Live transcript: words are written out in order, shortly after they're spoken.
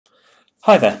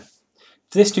Hi there.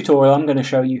 For this tutorial I'm going to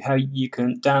show you how you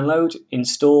can download,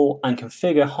 install and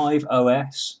configure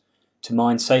HiveOS to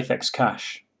mine Safex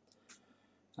Cash.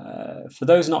 For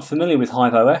those not familiar with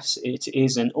HiveOS, it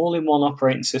is an all-in-one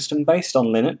operating system based on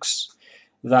Linux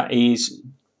that is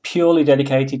purely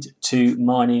dedicated to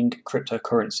mining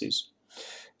cryptocurrencies.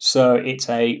 So it's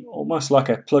almost like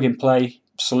a plug-and-play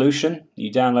solution.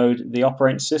 You download the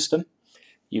operating system,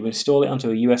 you install it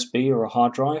onto a USB or a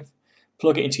hard drive,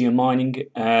 plug it into your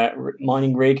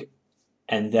mining rig,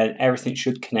 and then everything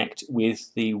should connect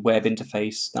with the web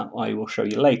interface that I will show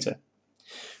you later.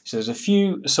 So there's a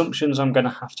few assumptions I'm going to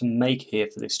have to make here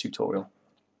for this tutorial.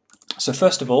 So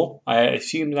first of all, I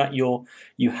assume that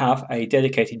you have a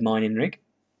dedicated mining rig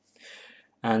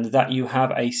and that you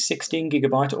have a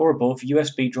 16GB or above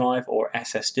USB drive or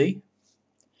SSD.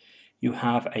 You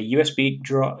have a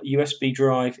USB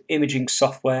drive imaging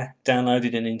software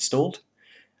downloaded and installed.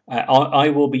 I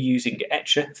will be using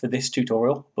Etcher for this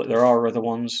tutorial, but there are other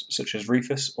ones such as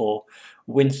Rufus or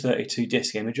Win32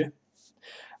 Disk Imager.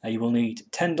 You will need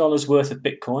 $10 worth of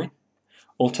Bitcoin.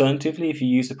 Alternatively, if you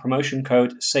use the promotion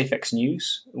code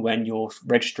SafexNews when you're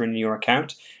registering your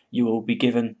account, you will be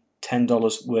given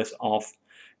 $10 worth of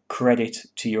credit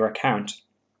to your account.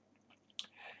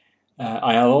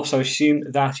 I'll also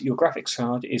assume that your graphics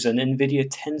card is an NVIDIA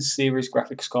 10 series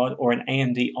graphics card or an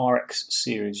AMD RX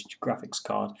series graphics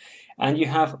card, and you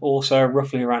have also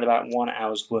roughly around about 1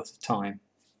 hour's worth of time.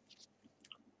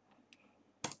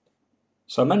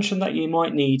 So I mentioned that you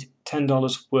might need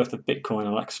 $10 worth of Bitcoin.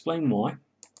 I'll explain why.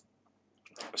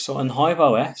 So on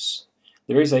HiveOS,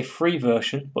 there is a free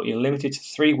version, but you're limited to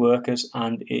 3 workers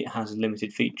and it has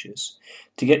limited features.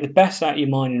 To get the best out of your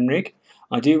mining rig,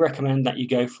 I do recommend that you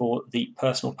go for the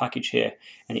personal package here,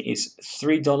 and it is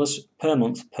 $3 per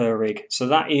month per rig. So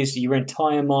that is your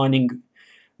entire mining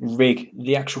rig,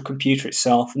 the actual computer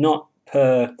itself, not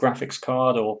per graphics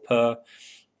card or per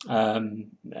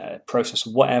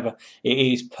processor, whatever. It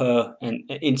is per an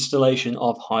installation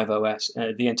of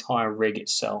HiveOS, the entire rig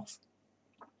itself.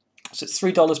 So it's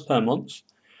 $3 per month,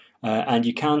 and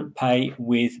you can pay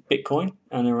with Bitcoin,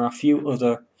 and there are a few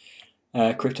other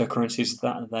cryptocurrencies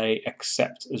that they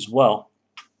accept as well.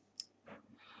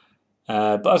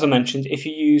 But as I mentioned, if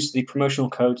you use the promotional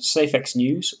code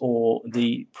SafexNews or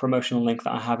the promotional link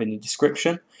that I have in the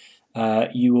description,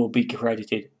 you will be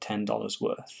credited $10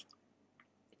 worth.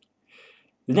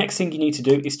 The next thing you need to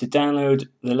do is to download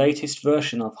the latest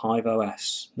version of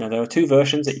HiveOS. Now there are 2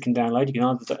 versions that you can download. You can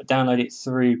either download it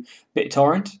through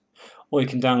BitTorrent or you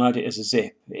can download it as a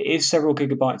zip. It is several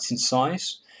gigabytes in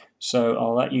size, so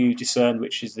I'll let you discern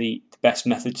which is the best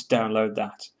method to download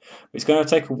that. But it's going to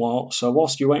take a while, so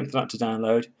whilst you're waiting for that to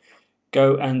download,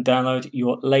 go and download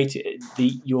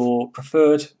your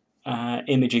preferred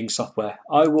imaging software.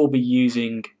 I will be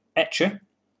using Etcher,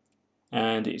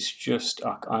 and it's just,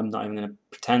 I'm not even going to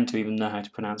pretend to even know how to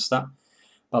pronounce that.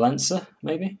 Balancer,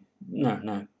 maybe?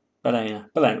 No.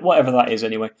 Balena, whatever that is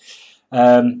anyway.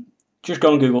 Just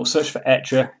go on Google, search for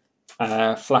Etcher,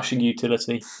 flashing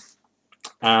utility,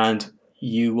 and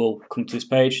you will come to this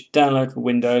page, download for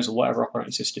Windows or whatever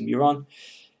operating system you're on,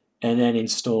 and then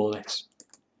install it.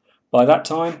 By that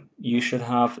time, you should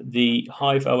have the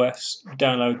HiveOS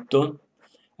download done,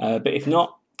 but if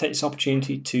not, take this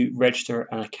opportunity to register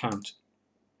an account.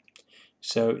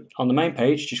 So on the main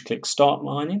page, just click Start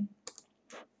Mining.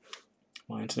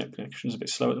 My internet connection is a bit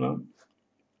slow at the moment.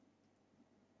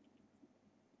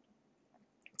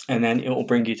 And then it will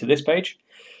bring you to this page.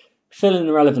 Fill in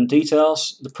the relevant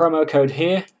details. The promo code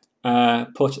here,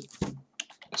 put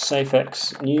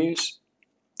SafexNews,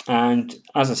 and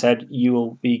as I said, you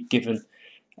will be given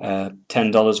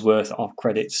 $10 worth of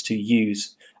credits to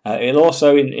use. It'll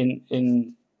also,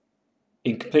 in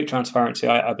complete transparency,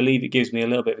 I believe it gives me a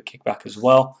little bit of a kickback as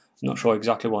well. I'm not sure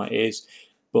exactly what it is,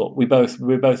 but we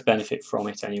both benefit from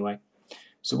it anyway.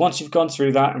 So once you've gone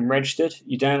through that and registered,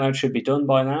 your download should be done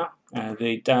by now,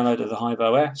 the download of the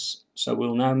HiveOS. So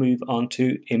we'll now move on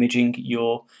to imaging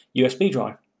your USB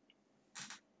drive.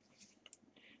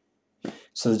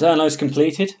 So the download's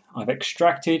completed. I've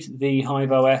extracted the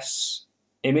HiveOS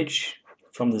image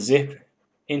from the zip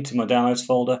into my downloads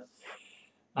folder,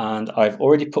 and I've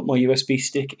already put my USB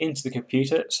stick into the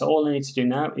computer. So all I need to do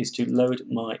now is to load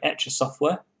my Etcher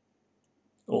software,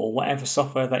 or whatever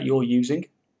software that you're using,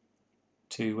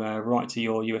 to write to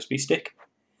your USB stick.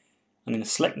 I'm going to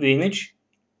select the image,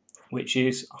 which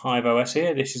is HiveOS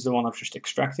here. This is the one I've just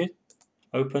extracted.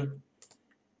 Open.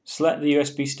 Select the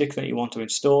USB stick that you want to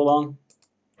install on,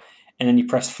 and then you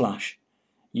press flash.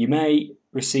 You may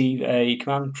receive a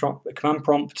command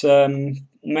prompt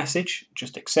message.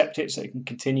 Just accept it so you can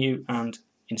continue and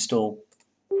install.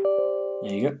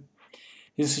 There you go.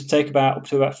 This will take up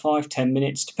to about 5–10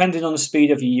 minutes, depending on the speed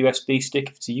of your USB stick.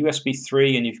 If it's a USB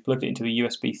 3 and you've plugged it into a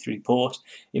USB 3 port,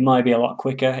 it might be a lot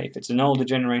quicker. If it's an older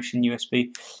generation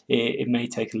USB, it may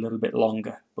take a little bit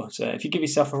longer. But if you give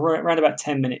yourself around about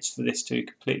 10 minutes for this to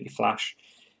completely flash,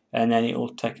 and then it will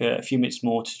take a few minutes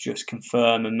more to just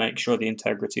confirm and make sure the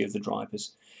integrity of the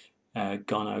driver's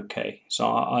gone okay. So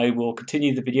I will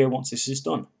continue the video once this is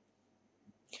done.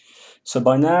 So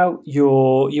by now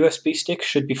your USB stick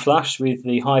should be flashed with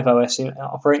the HiveOS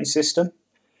operating system.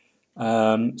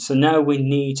 So now we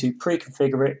need to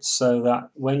pre-configure it so that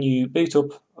when you boot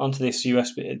up onto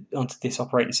this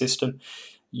operating system,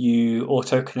 you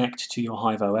auto-connect to your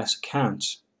HiveOS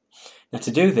account. Now to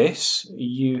do this,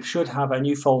 you should have a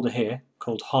new folder here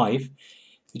called Hive.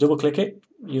 If you double-click it,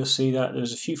 you'll see that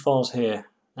there's a few files here,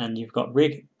 and you've got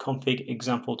rig config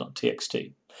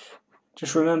example.txt.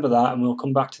 Just remember that, and we'll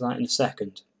come back to that in a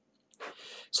second.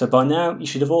 So by now you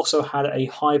should have also had a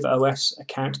HiveOS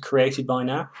account created by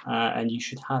now, and you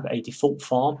should have a default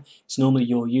farm. It's normally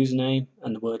your username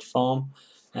and the word farm,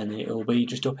 and it will be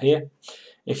just up here.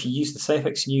 If you use the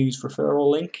Safex News referral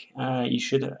link, you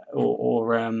should, or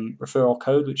referral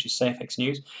code, which is Safex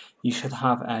News, you should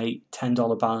have a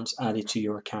 $10 balance added to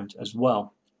your account as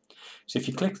well. So if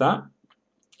you click that,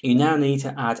 you now need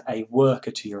to add a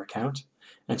worker to your account.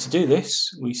 And to do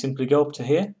this, we simply go up to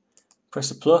here, press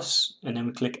the plus, and then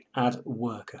we click Add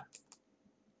Worker.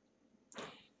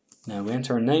 Now we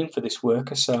enter a name for this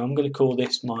worker, so I'm going to call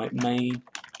this my main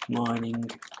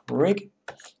mining rig.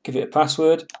 Give it a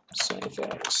password,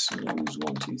 Safex News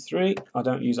 123. I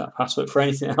don't use that password for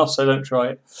anything else, so don't try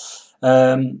it.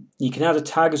 You can add a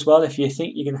tag as well if you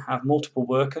think you're going to have multiple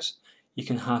workers. You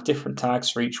can have different tags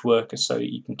for each worker so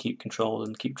you can keep control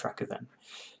and keep track of them.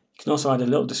 You can also add a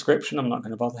little description. I'm not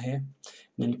going to bother here. And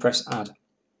then you press Add.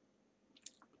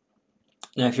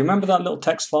 Now if you remember that little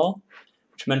text file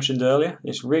which I mentioned earlier,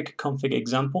 this rig config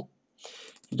example,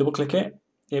 if you double click it,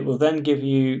 it will then give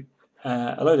you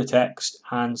a load of text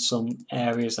and some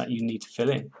areas that you need to fill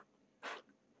in.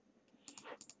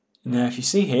 Now if you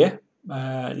see here,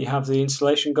 you have the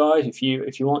installation guide. If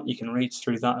you want, you can read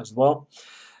through that as well.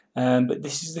 But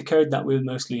this is the code that we're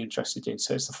mostly interested in.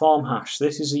 So it's the farm hash.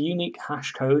 This is a unique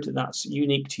hash code that's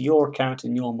unique to your account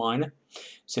and your miner.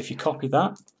 So if you copy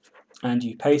that and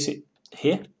you paste it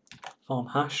here, farm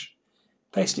hash,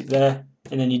 paste it there,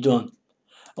 and then you're done.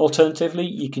 Alternatively,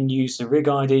 you can use the rig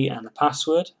ID and the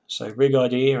password. So rig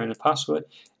ID here and the password,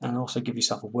 and also give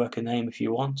yourself a worker name if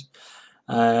you want,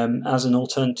 as an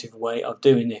alternative way of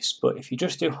doing this. But if you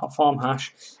just do farm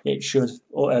hash, it should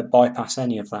bypass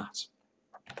any of that.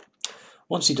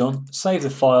 Once you're done, save the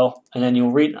file, and then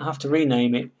you'll have to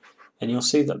rename it, and you'll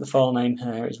see that the file name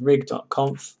here is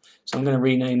rig.conf. So I'm going to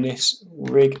rename this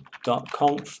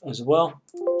rig.conf as well.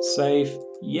 Save,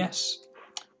 yes.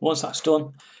 Once that's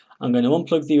done, I'm going to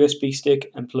unplug the USB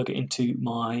stick and plug it into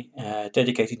my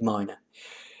dedicated miner.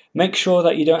 Make sure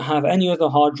that you don't have any other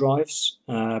hard drives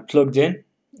plugged in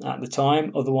at the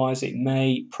time, otherwise it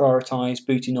may prioritize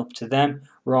booting up to them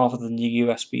rather than the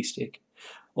USB stick.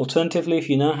 Alternatively, if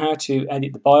you know how to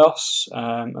edit the BIOS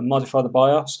and modify the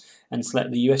BIOS and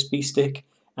select the USB stick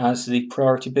as the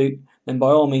priority boot, then by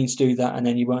all means do that, and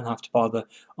then you won't have to bother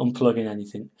unplugging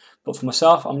anything. But for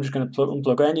myself, I'm just going to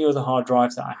unplug any other hard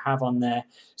drives that I have on there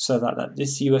so that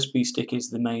this USB stick is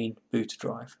the main boot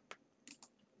drive.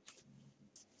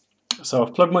 So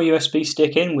I've plugged my USB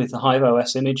stick in with the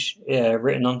HiveOS image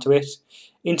written onto it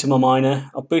into my miner.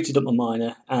 I've booted up my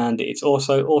miner, and it's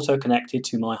also auto-connected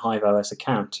to my HiveOS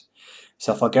account.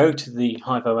 So if I go to the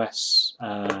HiveOS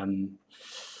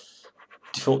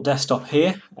default desktop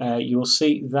here, you will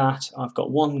see that I've got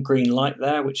one green light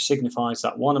there, which signifies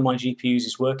that one of my GPUs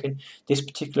is working. This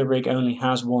particular rig only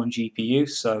has one GPU,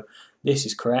 so this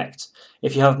is correct.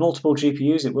 If you have multiple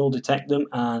GPUs, it will detect them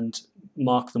and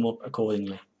mark them up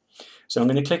accordingly. So I'm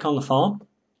going to click on the farm.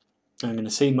 I'm going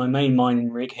to see my main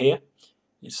mining rig here.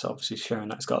 It's obviously showing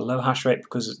that it's got a low hash rate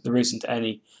because there isn't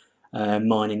any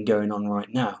mining going on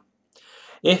right now.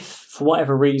 If, for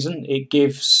whatever reason, it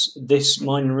gives this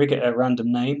mining rig a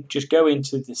random name, just go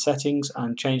into the settings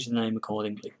and change the name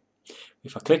accordingly.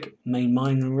 If I click main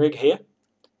mining rig here,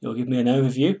 it will give me an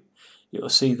overview. You'll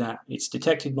see that it's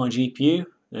detected my GPU,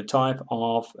 the type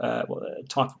of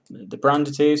the brand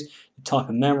it is, the type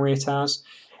of memory it has,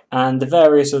 and the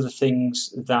various other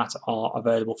things that are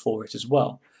available for it as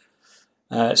well.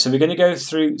 So we're going to go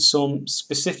through some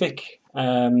specific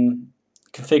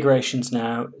configurations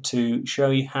now to show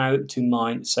you how to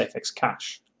mine Safex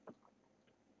Cash.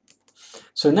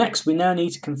 So next, we now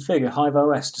need to configure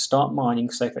HiveOS to start mining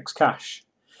Safex Cash.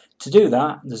 To do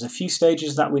that, there's a few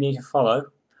stages that we need to follow.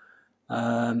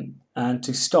 And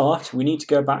to start, we need to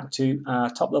go back to our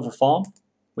top level farm,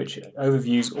 which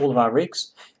overviews all of our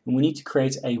rigs, and we need to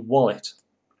create a wallet.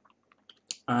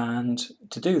 And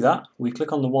to do that, we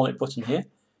click on the wallet button here,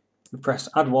 we press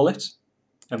add wallet,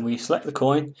 and we select the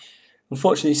coin.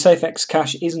 Unfortunately, Safex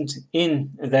Cash isn't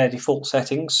in their default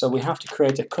settings, so we have to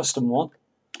create a custom one,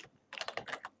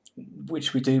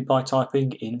 which we do by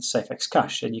typing in Safex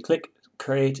Cash, and you click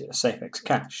create a Safex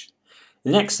Cash.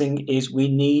 The next thing is we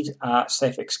need our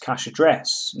Safex Cash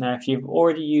address. Now, if you've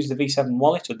already used the V7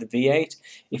 wallet or the V8,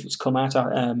 if it's come out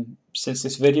since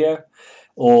this video,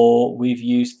 or we've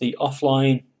used the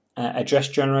offline address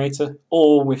generator,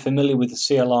 or we're familiar with the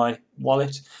CLI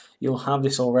wallet, you'll have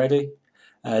this already.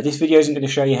 This video isn't going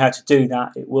to show you how to do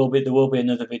that. There will be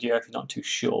another video if you're not too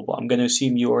sure, but I'm going to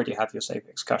assume you already have your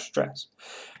Safex Cash address.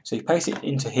 So you paste it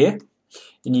into here,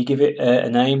 and you give it a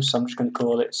name. So I'm just going to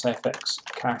call it Safex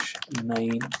Cash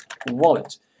Main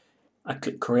Wallet. I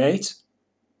click create,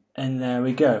 and there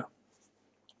we go.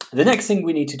 The next thing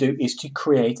we need to do is to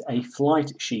create a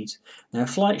flight sheet. Now, a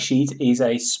flight sheet is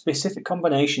a specific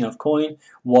combination of coin,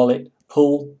 wallet,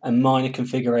 pool, and miner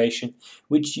configuration,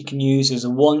 which you can use as a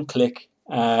one-click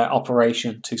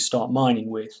operation to start mining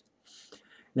with.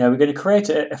 Now we're going to create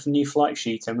a new flight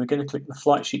sheet, and we're going to click the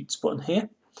flight sheets button here,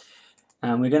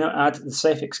 and we're going to add the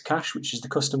Safex Cash, which is the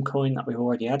custom coin that we've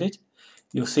already added.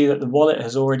 You'll see that the wallet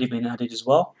has already been added as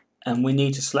well, and we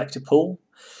need to select a pool.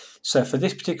 So for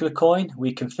this particular coin,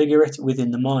 we configure it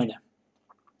within the miner.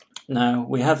 Now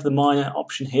we have the miner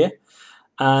option here,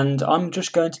 and I'm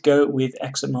just going to go with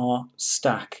XMR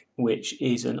Stack, which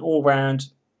is an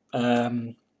all-round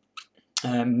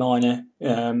miner,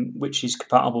 which is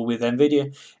compatible with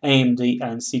NVIDIA, AMD,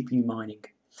 and CPU mining.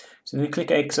 So I'm going to click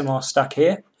XMR Stack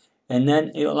here, and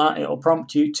then it'll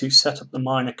prompt you to set up the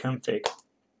miner config.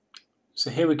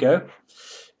 So here we go.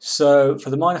 So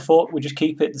for the miner fork, we just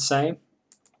keep it the same.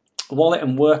 Wallet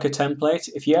and worker template.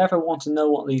 If you ever want to know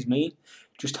what these mean,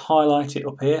 just highlight it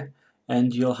up here,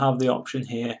 and you'll have the option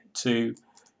here to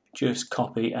just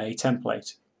copy a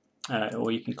template,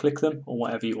 or you can click them or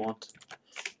whatever you want.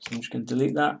 So I'm just going to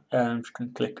delete that, and I'm just going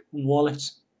to click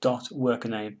wallet.worker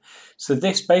name. So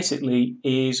this basically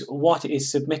is what is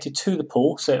submitted to the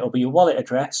pool. So it'll be your wallet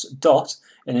address, dot,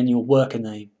 and then your worker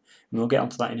name. And we'll get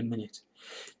onto that in a minute.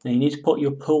 Now you need to put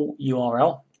your pool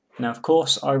URL. Now, of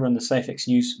course, I run the Safex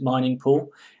News mining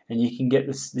pool, and you can get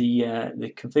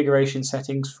the configuration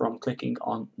settings from clicking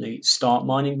on the Start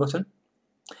Mining button,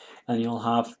 and you'll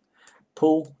have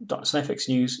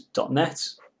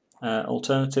pool.safexnews.net.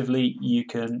 Alternatively, you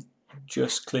can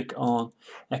just click on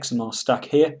XMR Stack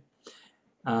here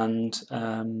and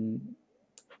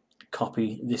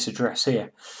copy this address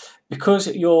here. Because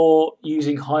you're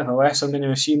using HiveOS, I'm going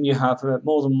to assume you have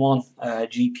more than one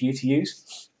GPU to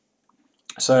use.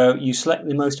 So you select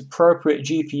the most appropriate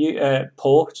GPU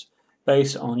port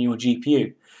based on your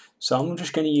GPU. So I'm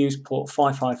just going to use port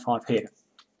 555 here.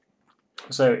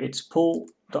 So it's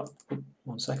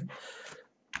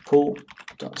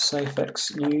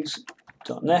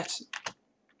pool.safexnews.net,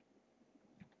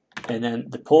 and then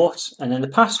the port, and then the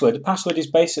password. The password is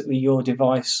basically your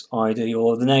device ID,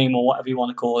 or the name, or whatever you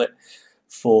want to call it,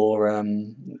 for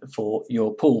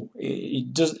your pool.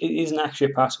 It isn't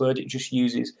actually a password. It just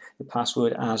uses the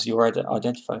password as your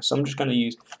identifier. So I'm just going to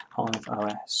use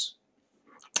HiveOS.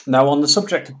 Now, on the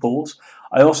subject of pools,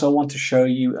 I also want to show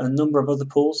you a number of other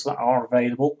pools that are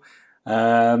available.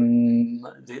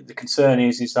 The concern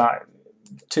is that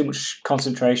too much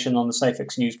concentration on the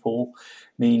Safex News pool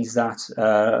means that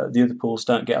the other pools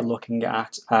don't get a looking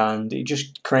at, and it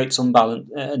just creates an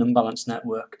unbalanced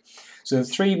network. So the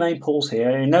three main pools here,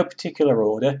 in no particular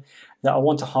order, that I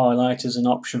want to highlight as an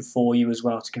option for you as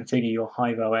well to configure your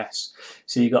HiveOS.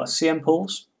 So you've got CM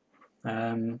pools,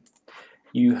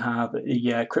 you have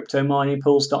the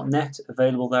cryptominingpools.net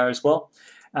available there as well,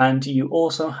 and you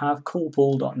also have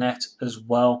coolpool.net as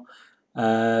well,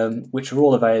 which are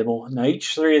all available. Now,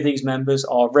 each three of these members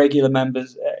are regular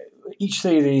members. Each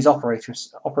three of these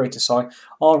operators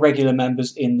are regular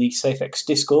members in the Safex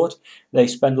Discord. They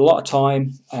spend a lot of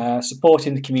time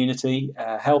supporting the community,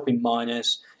 helping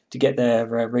miners to get their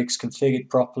rigs configured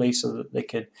properly so that they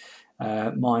can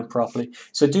mine properly.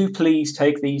 So do please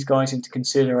take these guys into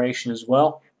consideration as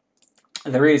well.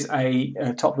 There is a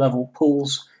top level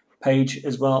pools page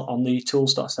as well on the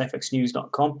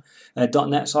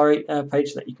tools.safexnews.net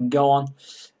page that you can go on,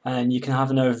 and you can have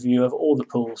an overview of all the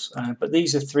pools. But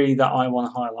these are three that I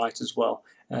want to highlight as well,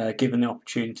 given the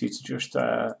opportunity to just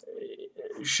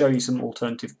show you some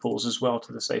alternative pools as well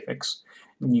to the Safex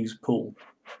News pool.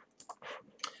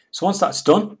 So once that's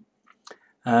done,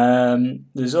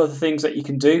 There's other things that you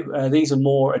can do. These are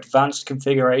more advanced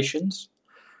configurations,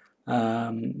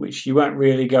 which you won't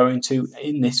really go into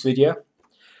in this video.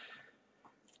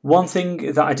 One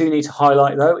thing that I do need to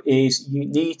highlight though is you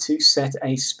need to set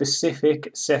a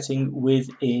specific setting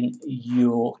within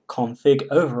your config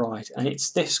override, and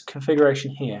it's this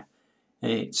configuration here.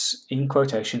 It's in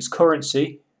quotations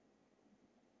currency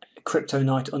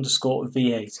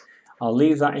kryptonite_v8. I'll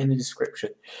leave that in the description.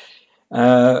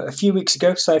 A few weeks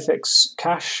ago, Safex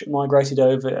Cash migrated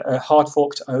over, hard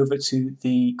forked over to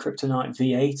the Kryptonite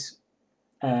V8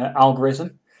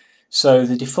 algorithm. So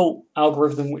the default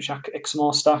algorithm which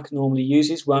XMR stack normally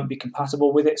uses won't be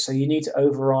compatible with it, so you need to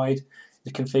override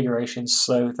the configuration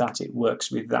so that it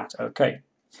works with that. Okay.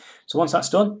 So once that's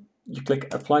done, you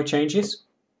click Apply Changes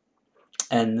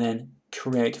and then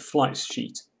Create Flight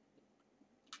Sheet.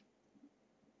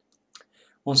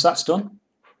 Once that's done,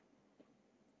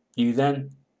 you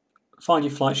then find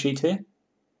your flight sheet here,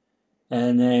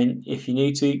 and then if you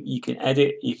need to, you can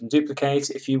edit, you can duplicate.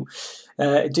 If you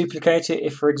duplicate it,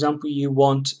 if for example you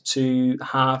want to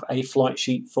have a flight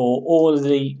sheet for all of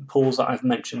the pools that I've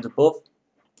mentioned above.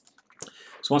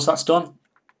 So once that's done,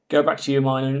 go back to your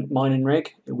mining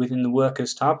rig within the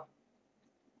Workers tab,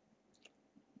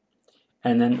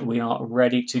 and then we are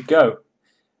ready to go.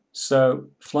 So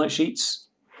flight sheets,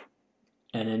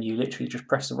 and then you literally just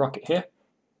press the rocket here,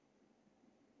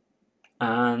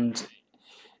 and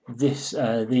this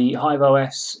the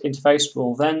HiveOS interface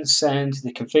will then send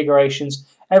the configurations,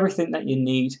 everything that you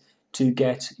need to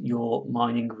get your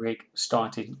mining rig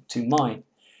started to mine.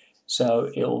 So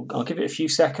I'll give it a few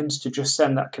seconds to just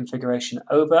send that configuration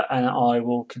over, and I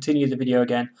will continue the video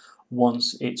again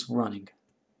once it's running.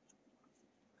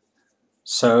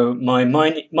 So my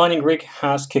mining rig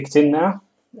has kicked in now.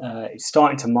 It's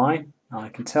starting to mine. I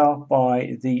can tell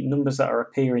by the numbers that are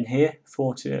appearing here,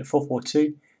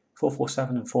 442,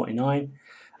 447 and 49.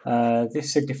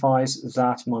 This signifies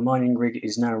that my mining rig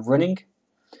is now running,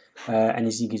 and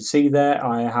as you can see there,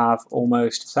 I have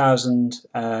almost 1,000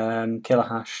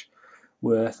 kilohash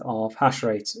worth of hash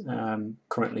rate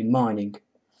currently mining.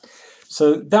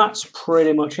 So that's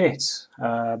pretty much it.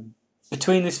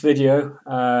 Between this video,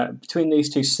 between these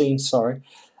two scenes, sorry,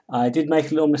 I did make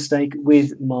a little mistake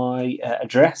with my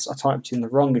address. I typed in the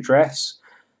wrong address.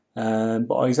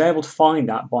 But I was able to find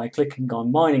that by clicking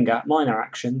on miner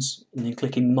actions and then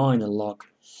clicking miner log.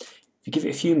 If you give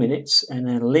it a few minutes, and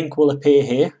then a link will appear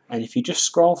here, and if you just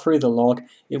scroll through the log,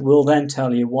 it will then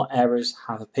tell you what errors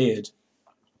have appeared.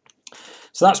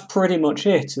 So that's pretty much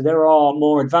it. There are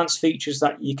more advanced features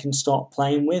that you can start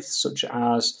playing with, such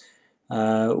as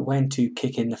when to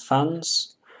kick in the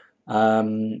fans.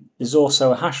 There's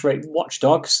also a hash rate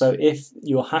watchdog, so if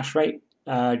your hash rate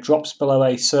drops below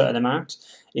a certain amount,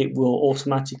 it will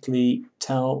automatically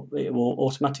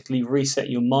reset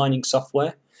your mining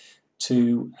software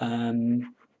to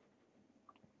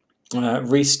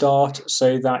restart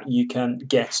so that you can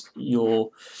get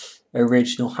your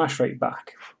original hash rate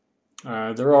back.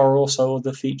 There are also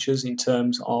other features in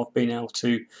terms of being able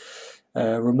to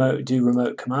do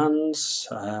remote commands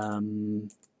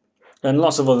and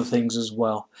lots of other things as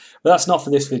well. But that's not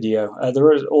for this video.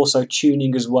 There is also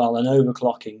tuning as well and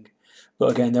overclocking.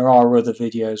 But again, there are other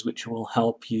videos which will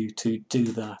help you to do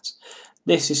that.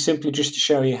 This is simply just to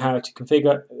show you how to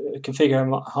configure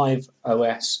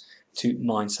HiveOS to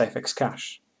mine Safex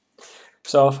Cash.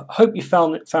 So I hope you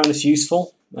found this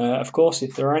useful. Of course,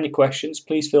 if there are any questions,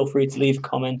 please feel free to leave a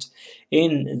comment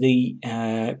in the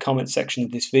comment section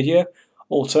of this video.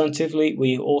 Alternatively,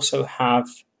 we also have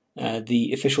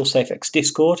the official Safex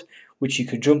Discord, which you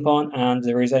can jump on, and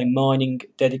there is a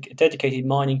dedicated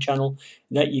mining channel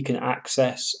that you can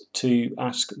access to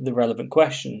ask the relevant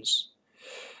questions.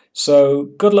 So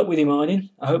good luck with your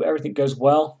mining. I hope everything goes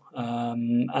well,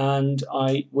 and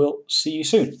I will see you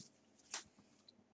soon.